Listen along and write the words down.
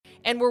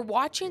And we're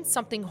watching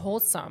something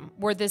wholesome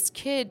where this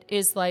kid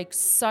is like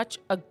such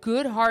a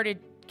good-hearted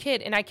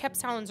kid. And I kept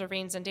telling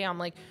Zervain Zendaya, I'm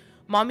like,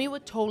 Mommy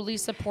would totally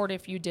support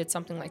if you did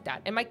something like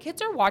that. And my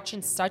kids are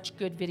watching such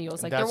good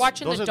videos. Like they're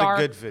watching those the are dark.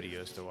 the good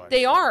videos to watch.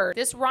 They are.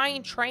 This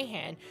Ryan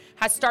Trahan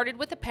has started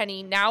with a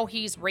penny. Now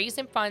he's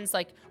raising funds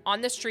like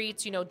on the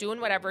streets, you know,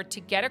 doing whatever to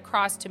get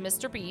across to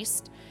Mr.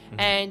 Beast.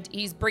 And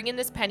he's bringing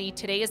this penny.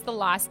 Today is the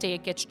last day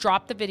it gets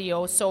dropped, the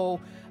video. So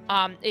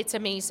it's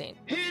amazing.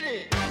 Hit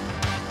it.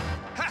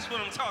 That's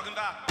what I'm talking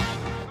about.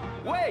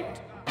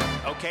 Wait.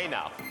 Okay,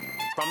 now,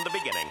 from the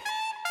beginning.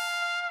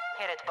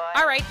 Hit it, boy.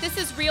 All right, this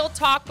is Real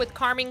Talk with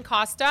Carmen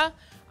Costa.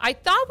 I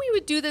thought we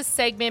would do this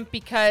segment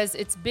because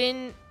it's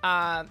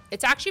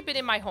actually been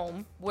in my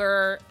home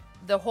where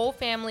the whole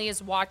family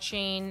is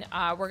watching.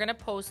 We're going to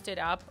post it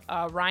up,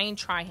 Ryan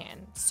Trahan.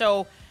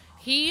 So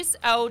he's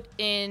out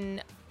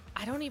in,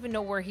 I don't even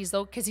know where he's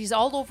located because he's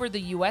all over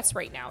the U.S.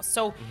 right now.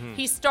 So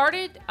he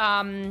started,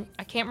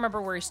 I can't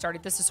remember where he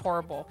started. This is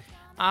horrible.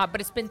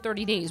 But it's been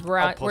 30 days.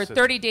 We're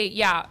 30 days.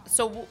 Yeah,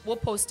 so we'll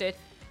post it.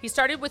 He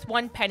started with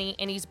 1 penny,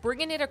 and he's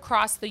bringing it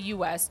across the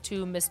U.S.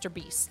 to Mr.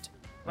 Beast,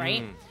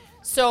 right?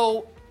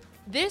 So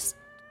this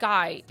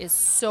guy is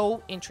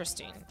so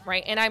interesting,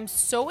 right? And I'm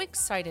so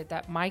excited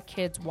that my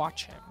kids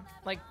watch him.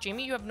 Like,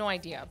 Jamie, you have no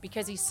idea,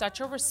 because he's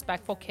such a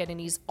respectful kid, and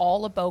he's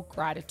all about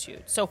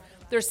gratitude. So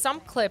there's some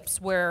clips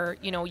where,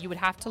 you know, you would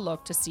have to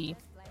look to see.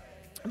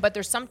 But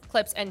there's some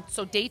clips, and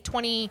so day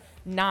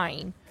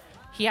 29,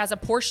 he has a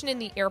portion in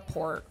the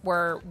airport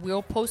where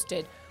we'll post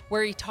it,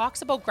 where he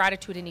talks about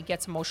gratitude and he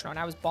gets emotional. And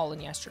I was bawling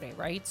yesterday,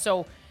 right?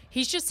 So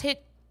he's just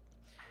hit.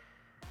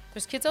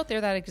 There's kids out there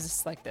that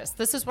exist like this.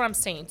 This is what I'm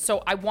saying.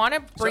 So I want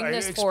to bring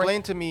this forward.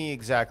 Explain to me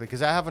exactly,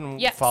 because I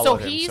haven't followed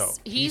him. So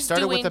he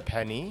started with a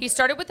penny. He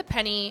started with a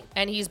penny,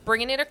 and he's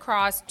bringing it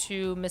across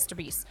to Mr.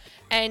 Beast.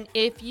 And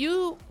if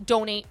you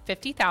donate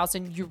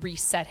 $50,000, you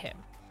reset him.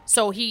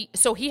 So he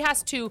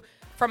has to,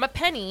 from a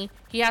penny,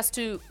 he has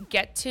to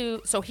get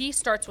to. So he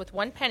starts with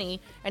 1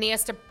 penny, and he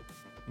has to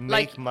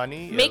make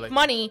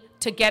money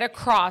to get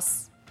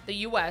across the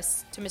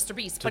U.S. to Mr.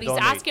 Beast. But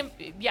donate.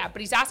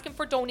 he's asking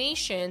for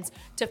donations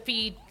to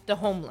feed the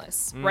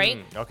homeless, right?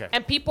 Okay.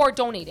 And people are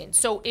donating.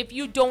 So if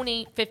you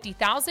donate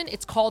 $50,000,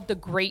 it's called the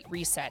Great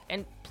Reset.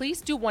 And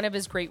please do one of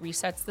his Great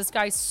Resets. This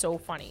guy's so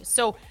funny.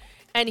 So,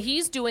 and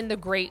he's doing the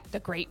Great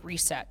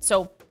Reset.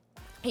 So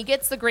he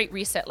gets the Great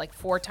Reset like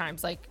 4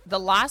 times. Like the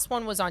last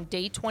one was on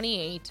day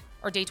 28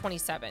 or day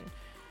 27.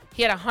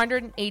 He had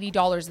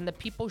 $180 and the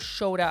people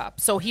showed up.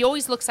 So he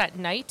always looks at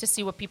night to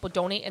see what people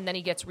donate, and then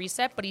he gets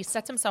reset, but he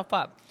sets himself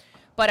up.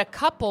 But a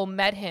couple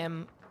met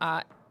him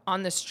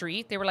on the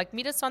street. They were like,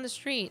 meet us on the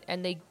street.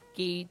 And they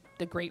gave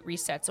the Great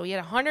Reset. So he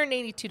had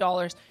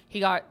 $182.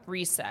 He got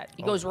reset.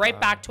 He goes right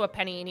back to a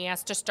penny, and he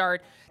has to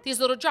start these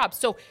little jobs.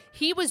 So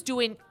he was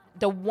doing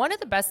one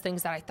of the best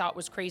things that I thought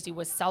was crazy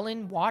was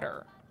selling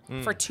water.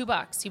 For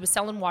 $2. He was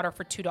selling water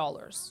for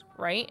 $2,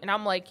 right? And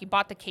I'm like, he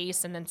bought the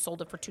case and then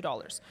sold it for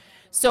 $2.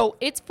 So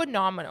it's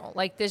phenomenal.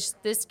 Like this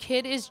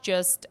kid is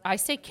just, I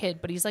say kid,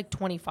 but he's like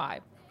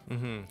 25.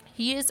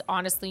 He is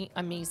honestly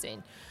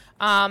amazing.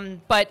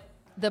 But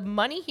the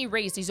money he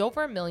raised, he's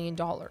over $1 million.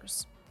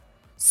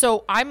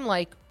 So I'm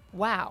like,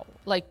 wow.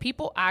 Like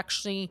people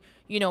actually,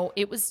 you know,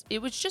 it was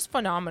just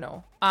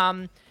phenomenal.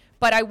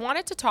 But I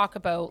wanted to talk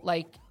about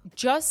like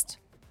just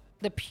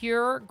the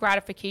pure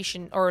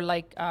gratification or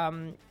like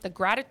the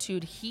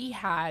gratitude he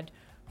had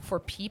for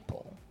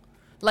people.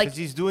 Like, because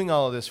he's doing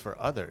all of this for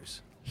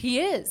others. He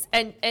is.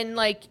 And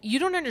like, you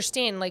don't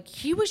understand. Like,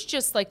 he was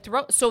just like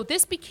throughout. So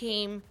this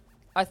became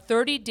a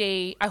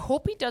 30-day. I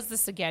hope he does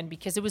this again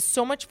because it was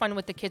so much fun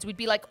with the kids. We'd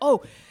be like,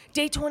 oh,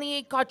 day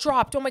 28 got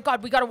dropped. Oh my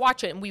God, we got to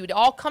watch it. And we would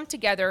all come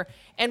together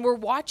and we're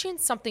watching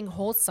something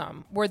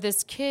wholesome where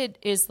this kid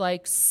is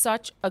like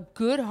such a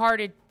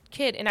good-hearted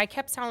kid. And I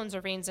kept telling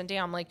Zervain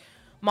Zendaya, I'm like,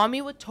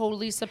 Mommy would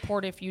totally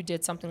support if you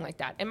did something like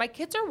that. And my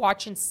kids are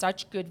watching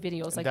such good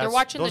videos. Like they're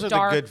watching those the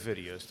are the good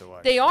videos to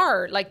watch. They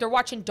are. Like they're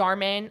watching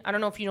Darman. I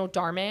don't know if you know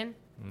Darman.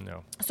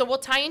 No. So we'll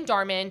tie in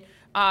Darman.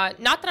 Not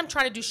that I'm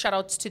trying to do shout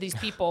outs to these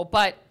people,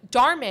 but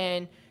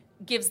Darman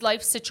gives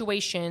life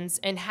situations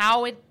and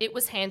how it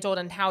was handled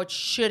and how it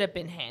should have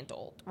been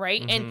handled.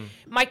 Right. And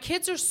my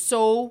kids are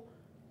so.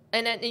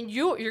 And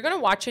you're going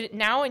to watch it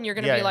now and you're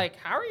going to be like,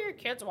 how are your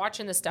kids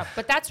watching this stuff?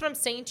 But that's what I'm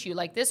saying to you.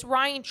 Like this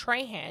Ryan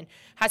Trahan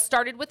has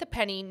started with a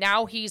penny.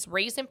 Now he's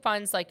raising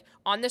funds like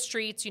on the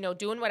streets, you know,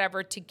 doing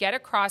whatever to get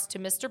across to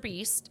Mr.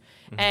 Beast.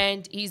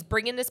 And he's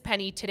bringing this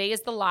penny. Today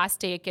is the last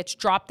day it gets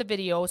dropped, the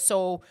video.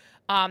 So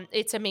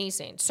it's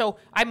amazing. So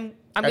I'm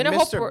going to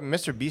hope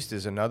Mr. Beast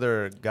is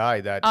another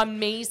guy that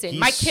amazing.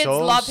 My kids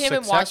love him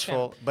and watch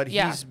him. But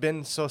he's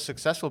been so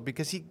successful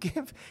because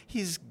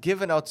he's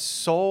given out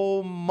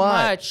so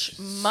much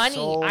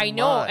money. I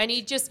know. And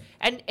he just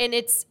and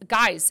it's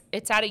guys,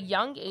 it's at a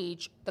young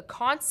age, the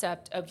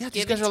concept of giving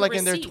these guys are to like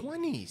receive. in their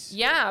 20s.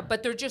 Yeah,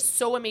 but they're just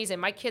so amazing.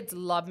 My kids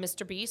love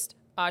Mr. Beast.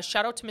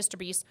 shout out to Mr.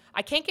 Beast.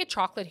 I can't get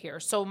chocolate here.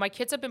 So my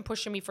kids have been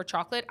pushing me for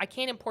chocolate. I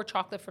can't import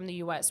chocolate from the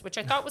US, which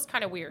I thought was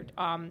kind of weird.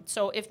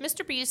 So if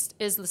Mr. Beast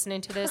is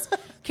listening to this,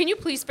 can you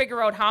please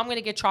figure out how I'm going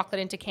to get chocolate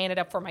into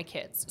Canada for my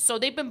kids? So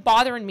they've been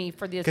bothering me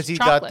for this chocolate. Because he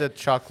got the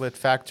chocolate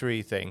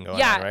factory thing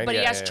going on, right?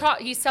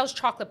 But he sells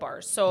chocolate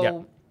bars.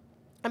 So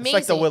amazing.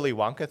 It's like the Willy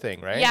Wonka thing,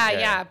 right?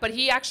 Yeah. But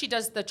he actually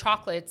does the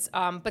chocolates.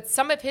 But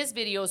some of his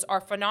videos are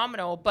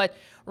phenomenal. But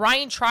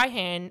Ryan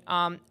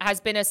Trahan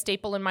has been a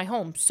staple in my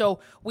home. So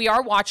we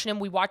are watching him.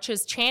 We watch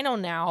his channel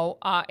now.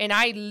 And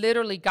I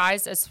literally,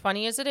 guys, as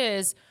funny as it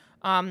is,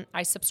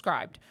 I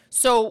subscribed.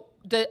 So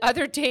the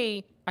other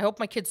day, I hope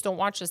my kids don't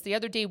watch this. The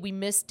other day, we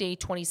missed day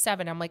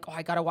 27. I'm like,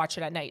 I got to watch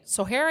it at night.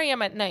 So here I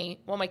am at night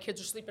while my kids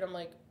are sleeping. I'm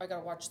like, I got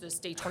to watch this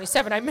day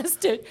 27. I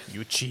missed it.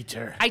 You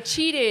cheater. I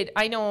cheated.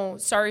 I know.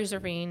 Sorry,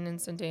 Zervine and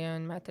Zendaya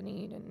and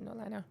Mathanine and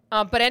Alana.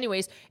 But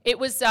anyways, it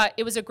was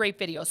a great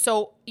video.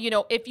 So,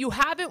 if you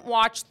haven't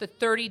watched the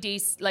 30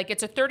 days, like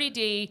it's a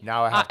 30-day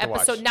now I have to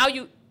episode. Watch.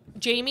 Now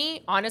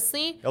Jamie,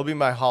 honestly. It'll be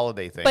my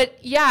holiday thing. But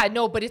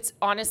but it's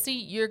honestly,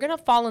 you're going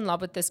to fall in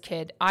love with this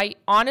kid. I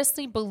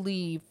honestly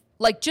believe.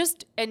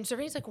 And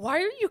Zervain's like,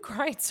 why are you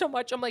crying so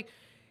much? I'm like,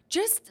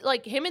 just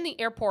like him in the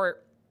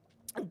airport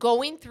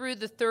going through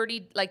the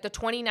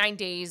 29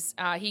 days.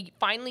 He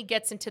finally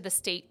gets into the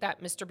state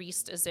that Mr.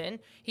 Beast is in.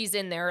 He's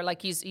in there,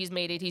 like he's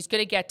made it. He's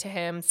going to get to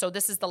him. So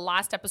this is the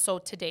last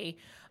episode today.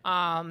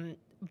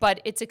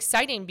 But it's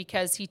exciting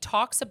because he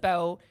talks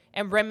about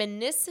and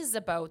reminisces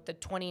about the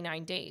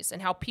 29 days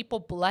and how people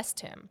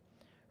blessed him,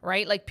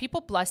 right? Like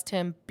people blessed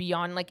him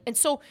beyond and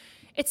so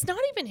it's not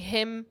even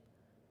him.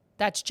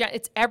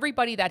 It's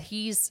everybody that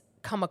he's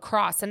come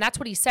across. And that's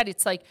what he said.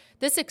 It's like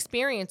this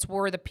experience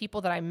were the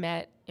people that I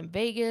met in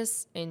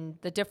Vegas, in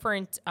the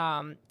different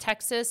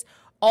Texas.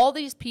 All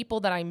these people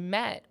that I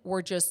met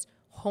were just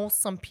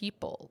wholesome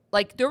people.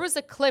 Like there was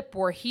a clip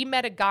where he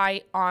met a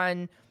guy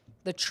on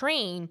the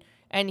train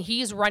and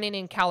he's running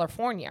in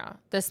California.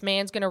 This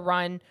man's going to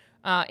run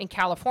in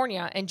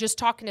California, and just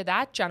talking to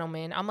that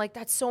gentleman, I'm like,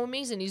 that's so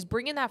amazing. He's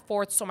bringing that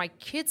forth so my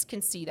kids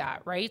can see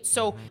that, right?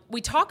 So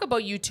we talk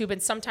about YouTube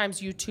and sometimes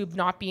YouTube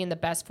not being the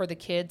best for the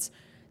kids.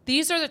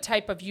 These are the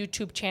type of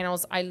YouTube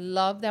channels I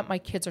love that my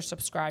kids are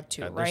subscribed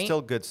to, right? There's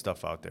still good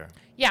stuff out there.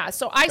 Yeah,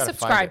 so I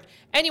subscribed.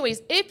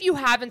 Anyways, if you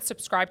haven't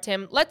subscribed to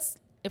him,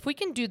 if we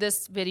can do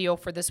this video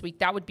for this week,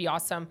 that would be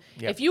awesome.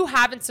 Yep. If you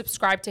haven't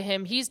subscribed to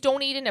him, he's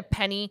donating a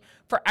penny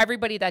for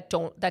everybody that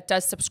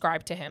does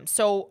subscribe to him.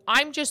 So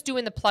I'm just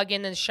doing the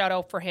plug-in and shout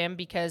out for him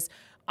because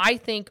I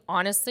think,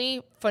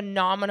 honestly,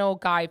 phenomenal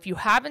guy. If you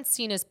haven't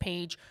seen his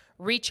page,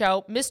 reach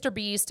out. Mr.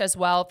 Beast as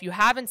well. If you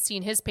haven't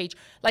seen his page,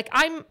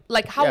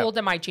 how old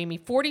am I, Jamie?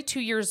 42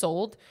 years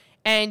old.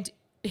 And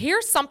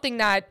here's something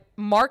that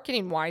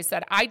marketing-wise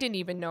that I didn't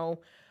even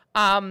know.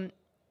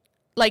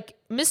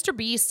 Mr.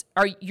 Beast,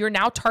 you're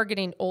now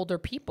targeting older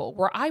people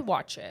where I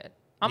watch it.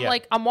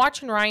 I'm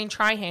watching Ryan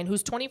Trahan,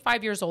 who's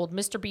 25 years old.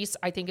 Mr. Beast,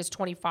 I think, is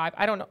 25.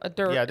 I don't know.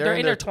 They're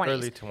in their 20s.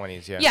 Early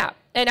 20s, yeah. Yeah,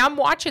 and I'm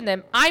watching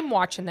them,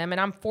 and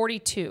I'm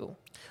 42.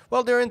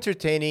 Well, they're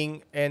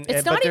entertaining,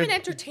 it's not even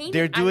entertaining.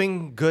 They're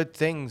doing good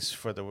things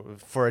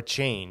for a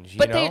change,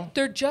 But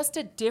they're just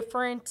a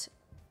different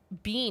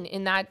being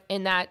in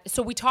that.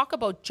 So we talk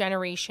about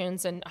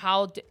generations and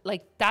how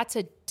that's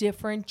a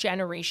different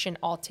generation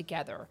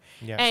altogether.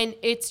 Yeah. And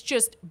it's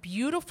just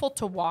beautiful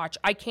to watch.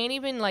 I can't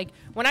even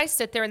when I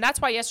sit there, and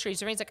that's why yesterday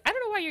Zervain's like, I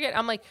don't know why you're getting,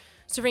 I'm like,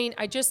 Zervain,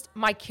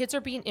 my kids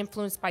are being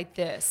influenced by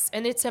this,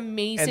 and it's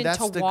amazing to watch. And that's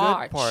the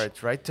good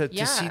part, right?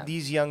 To see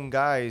these young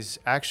guys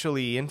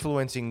actually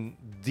influencing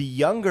the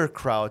younger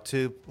crowd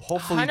to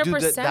hopefully 100%.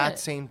 Do that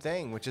same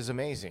thing, which is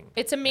amazing.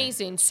 It's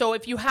amazing. So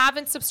if you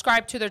haven't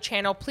subscribed to their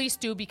channel, please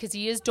do, because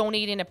he is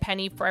donating a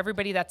penny for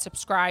everybody that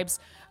subscribes.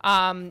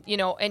 And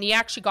he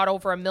actually got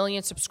over 1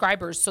 million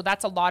subscribers, so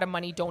that's a lot of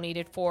money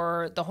donated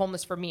for the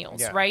Homeless for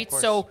Meals, right?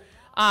 So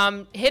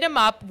hit him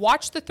up,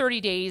 watch the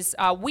 30 days.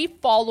 We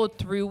followed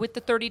through with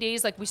the 30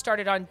 days. We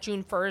started on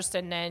June 1st,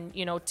 and then,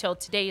 till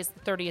today is the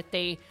 30th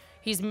day.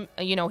 He's,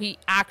 he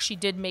actually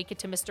did make it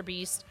to Mr.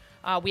 Beast.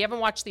 We haven't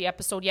watched the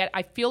episode yet.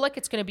 I feel like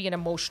it's going to be an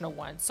emotional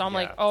one. So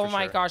I'm oh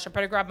my gosh, I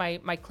better grab my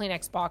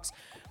Kleenex box.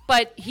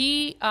 But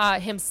he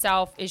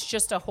himself is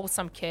just a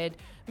wholesome kid.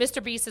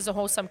 Mr. Beast is a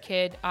wholesome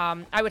kid.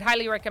 I would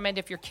highly recommend,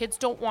 if your kids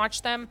don't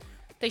watch them,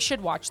 they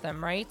should watch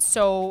them, right?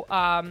 So,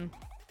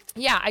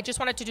 I just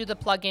wanted to do the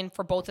plug-in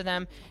for both of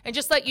them and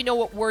just let you know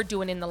what we're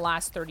doing in the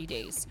last 30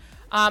 days.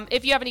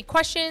 If you have any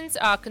questions,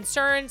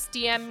 concerns,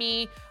 DM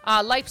me,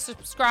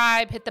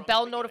 subscribe, hit the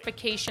bell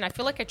notification. I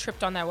feel like I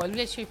tripped on that one.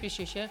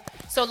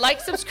 So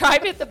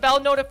subscribe, hit the bell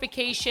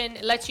notification.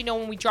 It lets you know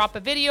when we drop a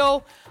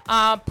video.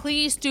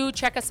 Please do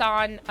check us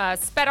on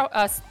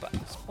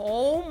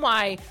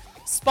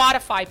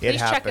Spotify. Please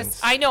check happens.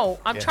 us. I know.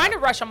 I'm It trying to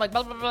rush. I'm like,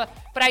 blah, blah, blah.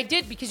 But I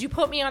did because you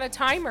put me on a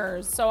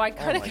timer. So I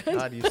kind of. Oh my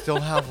God, you still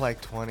have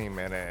like 20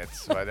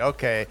 minutes. But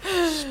okay.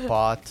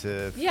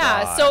 Spotify.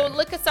 Yeah, so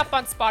look us up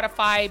on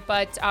Spotify.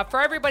 But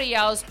for everybody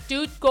else,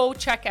 do go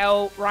check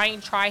out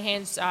Ryan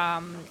Trahan's,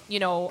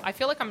 I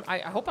feel like I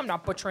hope I'm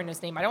not butchering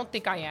his name. I don't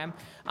think I am.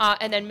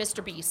 And then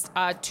Mr. Beast.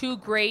 Two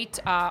great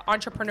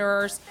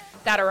entrepreneurs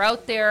that are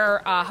out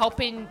there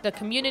helping the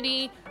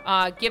community,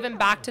 giving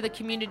back to the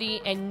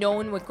community, and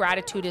knowing what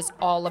gratitude is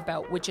all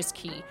about, which is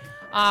key.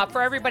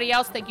 For everybody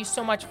else, thank you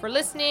so much for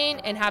listening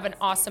and have an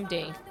awesome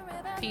day.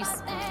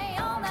 Peace.